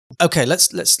Okay,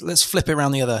 let's flip it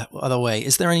around the other way.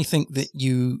 Is there anything that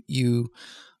you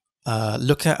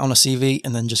look at on a CV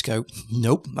and then just go,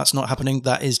 nope, that's not happening.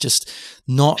 That is just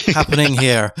not happening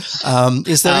here.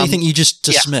 Is there anything you just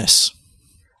dismiss?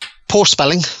 Yeah. Poor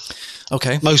spelling.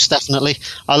 Okay. Most definitely.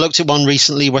 I looked at one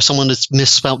recently where someone has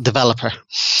misspelled developer.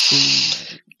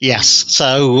 Yes.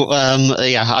 So,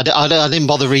 I didn't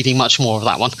bother reading much more of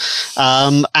that one.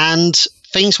 And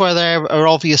things where there are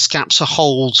obvious gaps or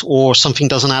holes or something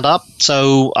doesn't add up.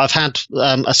 So I've had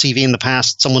a CV in the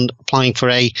past, someone applying for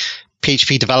a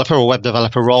PHP developer or web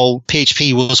developer role.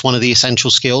 PHP was one of the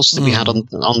essential skills that we had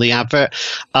on the advert.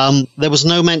 There was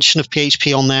no mention of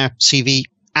PHP on their CV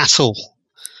at all.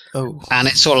 Oh. And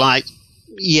it's sort of like,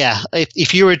 yeah,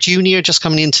 if you're a junior just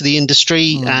coming into the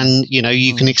industry and,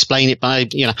 you can explain it by,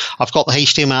 I've got the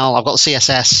HTML, I've got the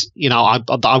CSS,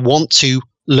 I want to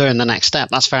learn the next step.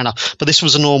 That's fair enough. But this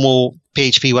was a normal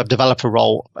PHP web developer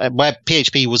role where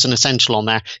PHP was an essential on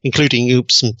there, including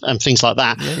OOPS and things like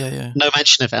that. Yeah. No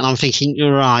mention of it. And I'm thinking,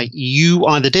 you're right. You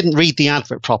either didn't read the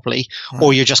advert properly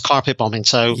or you're just carpet bombing.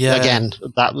 So again,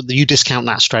 that you discount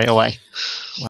that straight away.